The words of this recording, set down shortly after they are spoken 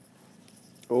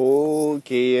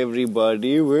Okay,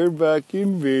 everybody, we're back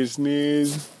in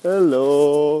business.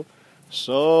 Hello.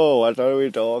 So, what are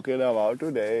we talking about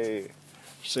today?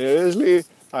 Seriously,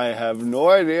 I have no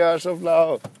idea as of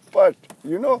now. But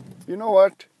you know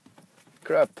what?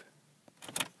 Crap.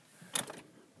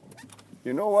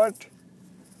 You know what?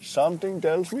 Something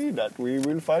tells me that we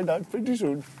will find out pretty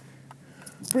soon.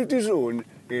 Pretty soon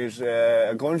is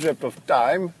a concept of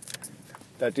time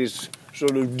that is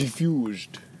sort of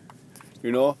diffused.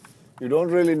 You know, you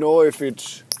don't really know if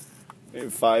it's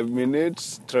 5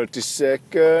 minutes, 30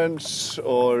 seconds,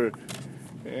 or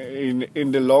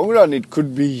in the long run it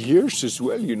could be years as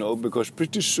well, because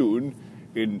pretty soon,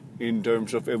 in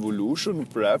terms of evolution,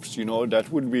 perhaps,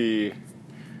 that would be,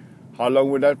 how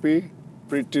long would that be?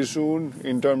 Pretty soon,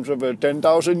 in terms of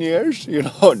 10,000 years,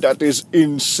 that is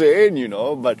insane,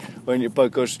 but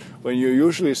because when you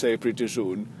usually say pretty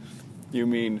soon, you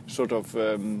mean sort of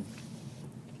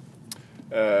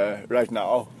right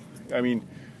now. I mean,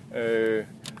 I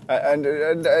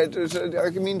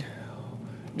mean,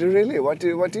 really,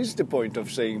 what is the point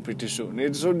of saying pretty soon?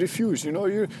 It's so diffuse,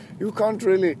 you can't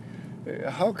really.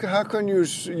 How can you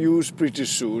use pretty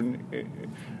soon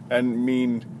and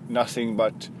mean nothing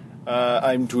but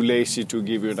I'm too lazy to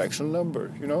give you an actual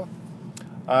number?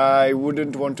 I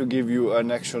wouldn't want to give you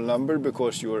an actual number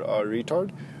because you're a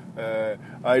retard.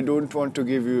 I don't want to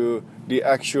give you the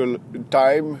actual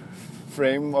time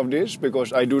frame of this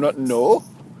because I do not know.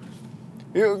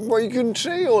 You can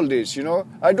say all this,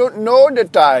 I don't know the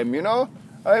time,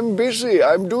 I'm busy,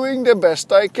 I'm doing the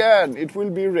best I can. It will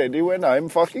be ready when I'm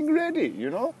fucking ready,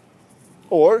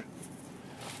 Or,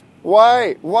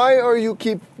 why are you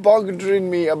keep bothering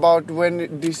me about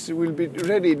when this will be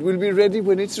ready? It will be ready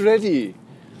when it's ready.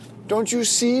 Don't you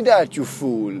see that, you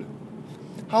fool?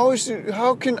 How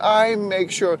can I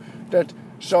make sure that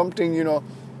something,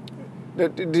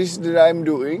 that I'm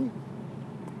doing,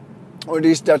 or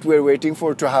this that we're waiting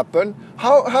for to happen?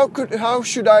 How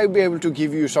should I be able to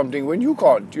give you something when you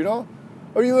can't?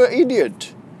 Are you an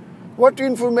idiot? What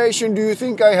information do you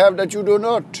think I have that you do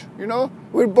not?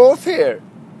 We're both here.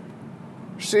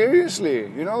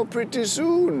 Seriously, pretty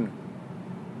soon.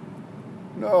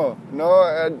 No,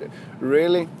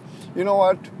 really. You know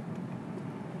what?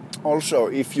 Also,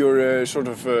 if you're sort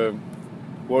of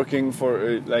working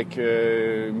for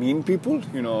mean people,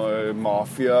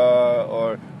 mafia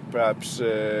or perhaps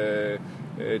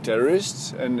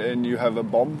terrorists, and you have a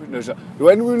bomb,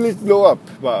 when will it blow up?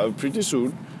 Well, pretty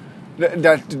soon.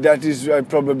 That is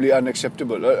probably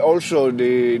unacceptable. Also,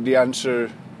 the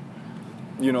answer,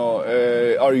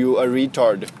 are you a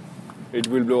retard? It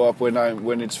will blow up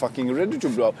when it's fucking ready to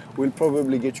blow up. Will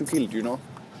probably get you killed,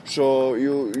 So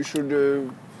you should.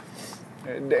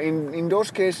 In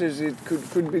those cases, it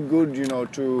could be good,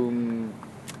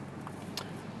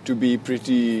 to be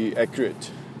pretty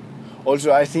accurate.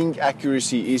 Also, I think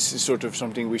accuracy is sort of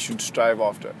something we should strive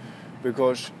after,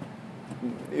 because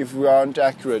if we aren't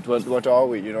accurate, what are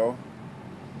we? Sort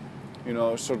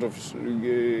of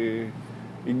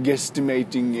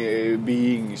guesstimating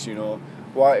beings.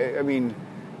 Why? I mean,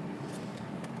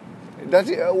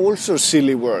 that's also a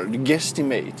silly word.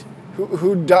 Guesstimate.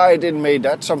 Who died and made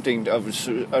that something of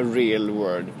a real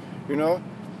word?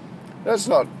 That's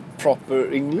not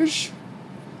proper English.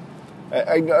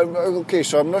 Okay,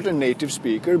 so I'm not a native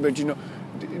speaker, but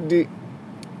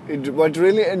what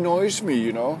really annoys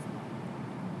me,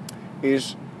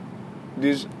 is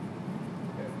this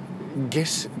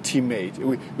guesstimate.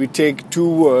 We take two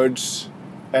words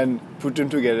and put them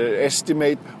together.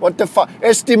 Estimate. What the fuck?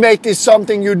 Estimate is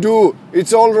something you do.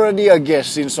 It's already a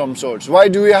guess in some sorts. Why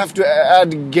do we have to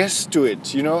add guess to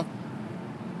it,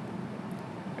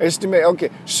 Estimate. Okay,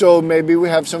 so maybe we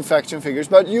have some facts and figures,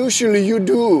 but usually you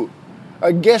do.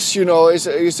 A guess, is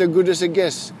as good as a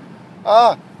guess.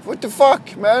 What the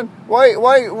fuck, man?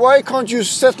 Why can't you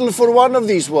settle for one of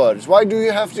these words? Why do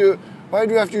you have to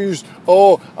use?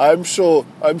 Oh, I'm so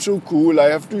cool. I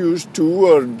have to use two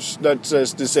words that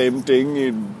says the same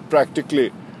thing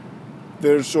practically.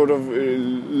 They're sort of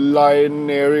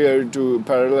linear to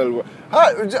parallel.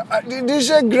 This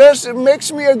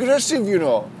makes me aggressive.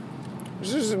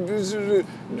 This is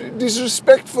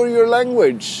disrespect for your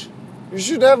language. You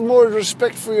should have more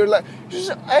respect for your language.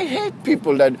 I hate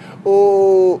people that,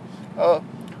 so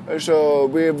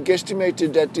we have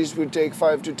guesstimated that this would take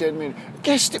 5 to 10 minutes.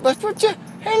 But what the,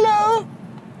 hello?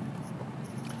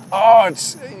 Oh,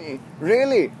 it's,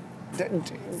 really?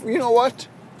 You know what?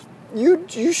 You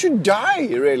should die,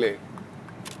 really.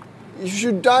 You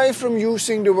should die from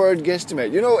using the word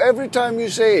guesstimate. Every time you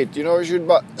say it, you should,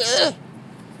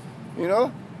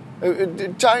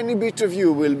 a tiny bit of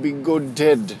you will go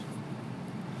dead.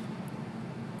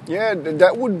 Yeah,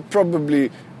 that would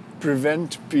probably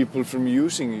prevent people from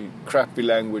using crappy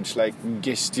language like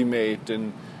guesstimate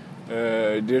and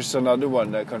there's another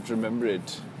one, I can't remember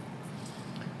it.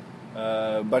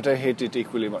 But I hate it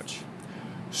equally much.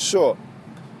 So,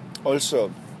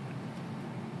 also,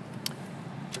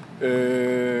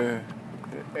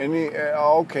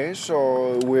 okay,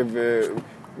 so with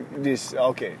this,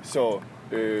 okay, so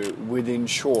within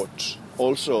short,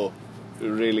 also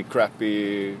really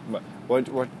crappy. What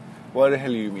the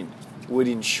hell do you mean?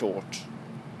 Within short,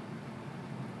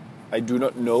 I do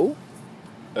not know.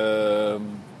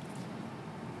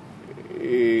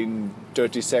 In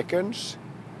 30 seconds,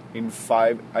 in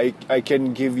 5, I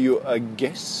can give you a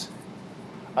guess.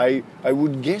 I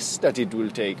would guess that it will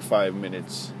take 5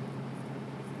 minutes.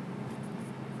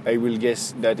 I will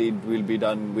guess that it will be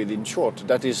done within short.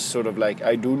 That is sort of like,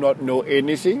 I do not know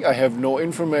anything. I have no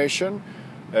information.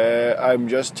 I'm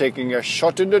just taking a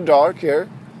shot in the dark here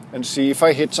and see if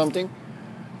I hit something.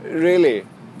 Really,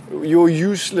 you're a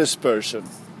useless person.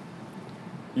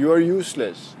 You are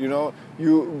useless. You know,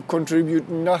 you contribute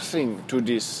nothing to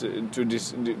this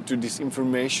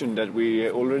information that we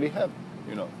already have.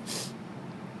 You know.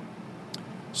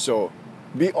 So,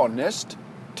 be honest.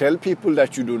 Tell people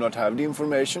that you do not have the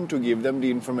information to give them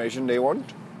the information they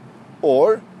want,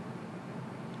 or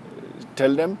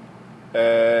tell them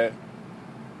a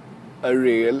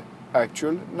real,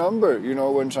 actual number. You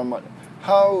know, when someone,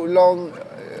 how long?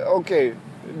 Okay,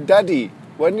 Daddy,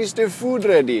 when is the food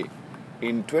ready?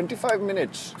 In 25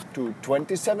 minutes to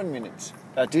 27 minutes.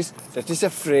 That is a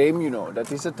frame, you know.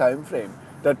 That is a time frame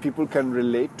that people can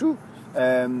relate to.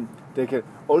 They can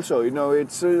also, you know,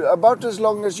 it's about as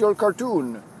long as your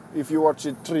cartoon if you watch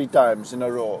it 3 times in a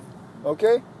row.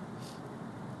 Okay,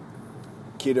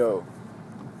 kiddo.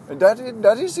 That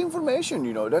is information,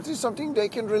 you know. That is something they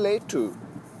can relate to.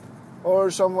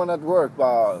 Or someone at work.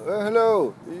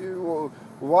 Hello.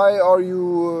 Why are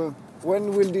you?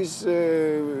 When will this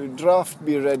draft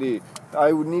be ready?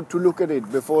 I would need to look at it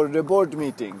before the board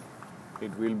meeting.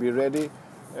 It will be ready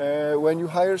when you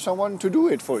hire someone to do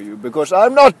it for you, because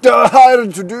I'm not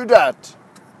hired to do that.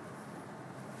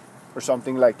 Or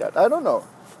something like that. I don't know.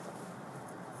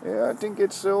 Yeah, I think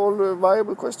it's all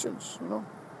viable questions, you know.